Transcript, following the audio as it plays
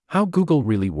How Google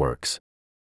really works.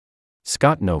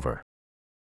 Scott Nover.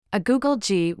 A Google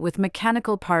G with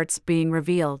mechanical parts being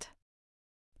revealed.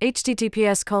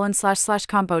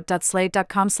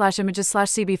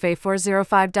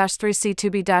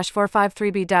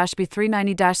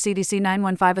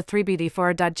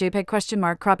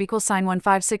 crop equals sign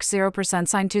 1560%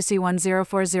 sign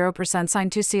 2c1040% sign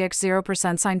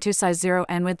 2cx0% sign 2 size 0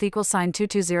 and width equals sign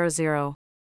 2200.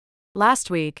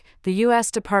 Last week, the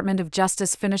U.S. Department of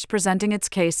Justice finished presenting its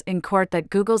case in court that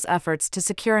Google's efforts to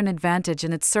secure an advantage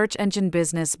in its search engine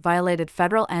business violated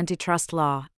federal antitrust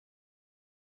law.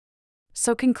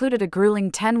 So concluded a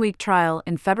grueling 10-week trial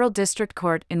in federal district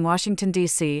court in Washington,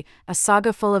 D.C., a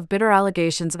saga full of bitter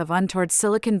allegations of untoward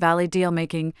Silicon Valley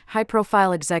deal-making,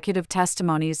 high-profile executive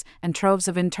testimonies, and troves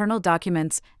of internal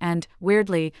documents, and,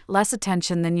 weirdly, less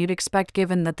attention than you'd expect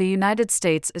given that the United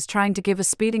States is trying to give a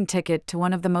speeding ticket to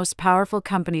one of the most powerful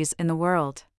companies in the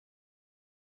world.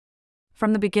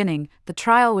 From the beginning, the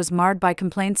trial was marred by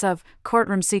complaints of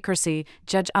courtroom secrecy.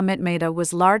 Judge Amit Mehta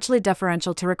was largely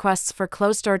deferential to requests for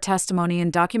closed-door testimony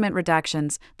and document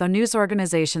redactions, though news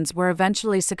organizations were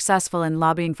eventually successful in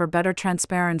lobbying for better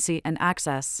transparency and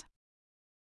access.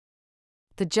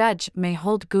 The judge may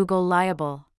hold Google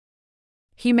liable.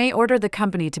 He may order the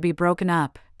company to be broken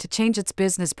up, to change its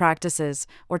business practices,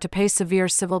 or to pay severe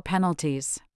civil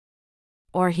penalties.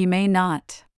 Or he may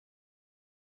not.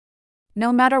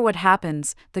 No matter what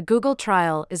happens, the Google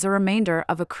trial is a remainder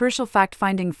of a crucial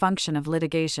fact-finding function of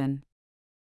litigation.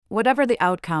 Whatever the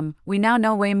outcome, we now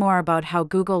know way more about how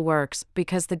Google works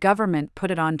because the government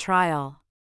put it on trial.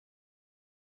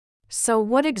 So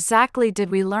what exactly did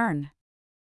we learn?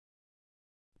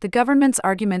 The government's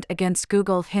argument against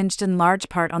Google hinged in large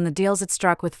part on the deals it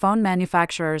struck with phone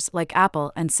manufacturers like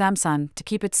Apple and Samsung to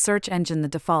keep its search engine the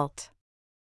default.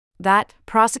 That,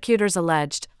 prosecutors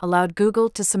alleged, allowed Google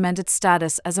to cement its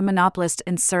status as a monopolist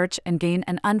in search and gain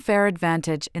an unfair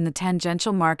advantage in the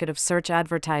tangential market of search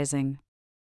advertising.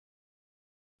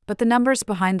 But the numbers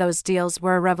behind those deals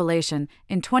were a revelation.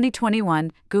 In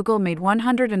 2021, Google made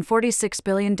 $146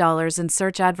 billion in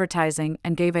search advertising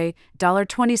and gave a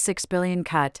 $26 billion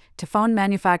cut to phone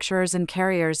manufacturers and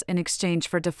carriers in exchange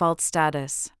for default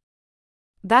status.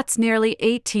 That's nearly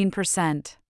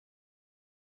 18%.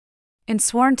 In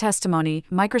sworn testimony,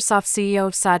 Microsoft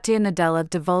CEO Satya Nadella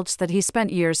divulged that he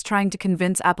spent years trying to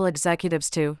convince Apple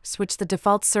executives to switch the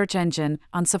default search engine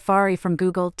on Safari from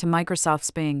Google to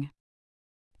Microsoft's Bing.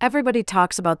 Everybody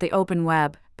talks about the open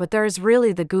web, but there is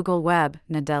really the Google web,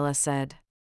 Nadella said.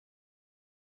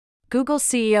 Google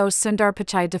CEO Sundar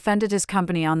Pichai defended his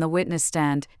company on the witness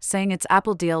stand, saying its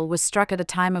Apple deal was struck at a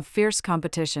time of fierce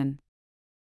competition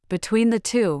between the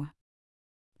two.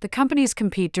 The companies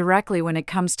compete directly when it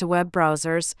comes to web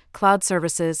browsers, cloud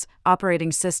services,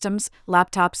 operating systems,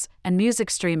 laptops, and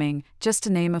music streaming, just to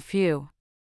name a few.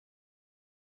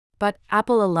 But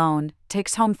Apple alone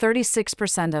takes home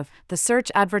 36% of the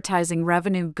search advertising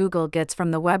revenue Google gets from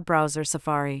the web browser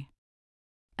Safari.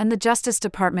 And the Justice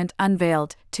Department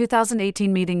unveiled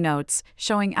 2018 meeting notes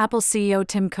showing Apple CEO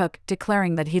Tim Cook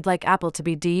declaring that he'd like Apple to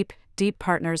be deep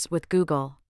partners with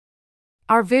Google.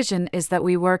 Our vision is that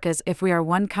we work as if we are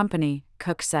one company,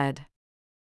 Cook said.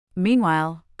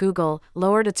 Meanwhile, Google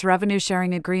lowered its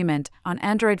revenue-sharing agreement on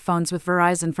Android phones with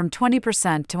Verizon from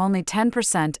 20% to only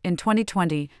 10% in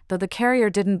 2020, though the carrier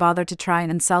didn't bother to try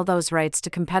and sell those rights to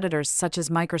competitors such as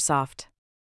Microsoft.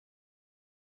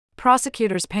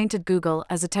 Prosecutors painted Google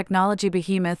as a technology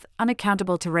behemoth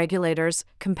unaccountable to regulators,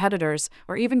 competitors,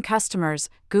 or even customers.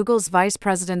 Google's vice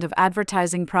president of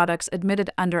advertising products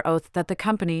admitted under oath that the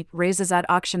company raises ad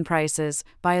auction prices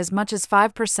by as much as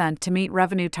 5% to meet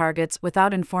revenue targets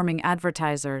without informing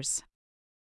advertisers.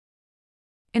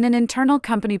 In an internal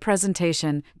company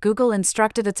presentation, Google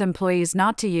instructed its employees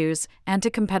not to use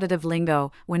anti-competitive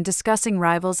lingo when discussing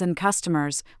rivals and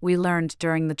customers, we learned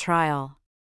during the trial.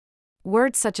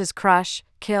 Words such as crush,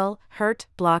 kill, hurt,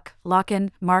 block, lock-in,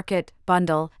 market,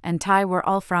 bundle, and tie were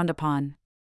all frowned upon.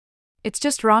 It's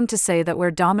just wrong to say that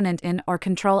we're dominant in or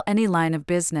control any line of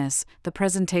business, the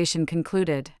presentation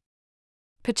concluded.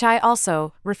 Pichai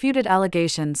also refuted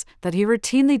allegations that he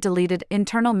routinely deleted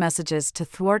internal messages to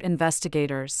thwart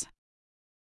investigators.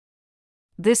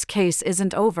 This case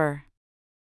isn't over.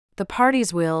 The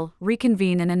parties will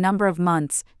reconvene in a number of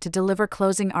months to deliver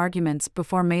closing arguments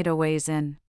before Mehta weighs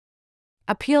in.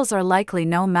 Appeals are likely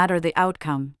no matter the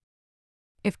outcome.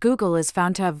 If Google is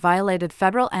found to have violated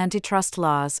federal antitrust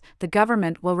laws, the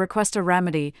government will request a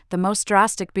remedy, the most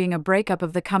drastic being a breakup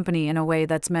of the company in a way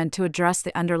that's meant to address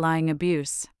the underlying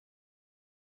abuse.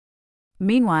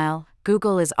 Meanwhile,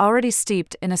 Google is already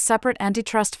steeped in a separate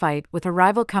antitrust fight with a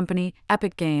rival company,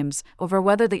 Epic Games, over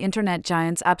whether the internet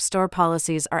giant's App Store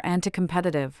policies are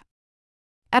anti-competitive.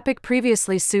 Epic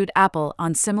previously sued Apple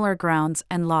on similar grounds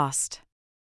and lost.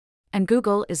 And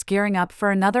Google is gearing up for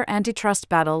another antitrust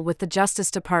battle with the Justice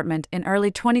Department in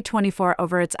early 2024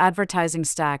 over its advertising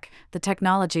stack, the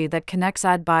technology that connects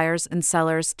ad buyers and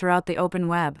sellers throughout the open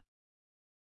web.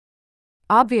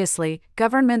 Obviously,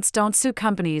 governments don't sue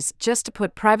companies just to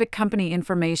put private company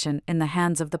information in the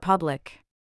hands of the public.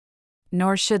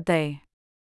 Nor should they.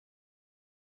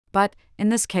 But, in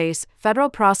this case, federal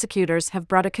prosecutors have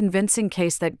brought a convincing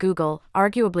case that Google,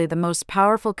 arguably the most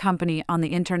powerful company on the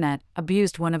internet,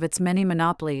 abused one of its many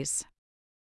monopolies.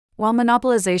 While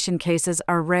monopolization cases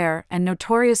are rare and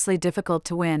notoriously difficult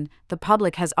to win, the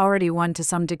public has already won to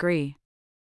some degree.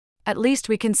 At least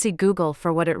we can see Google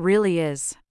for what it really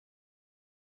is.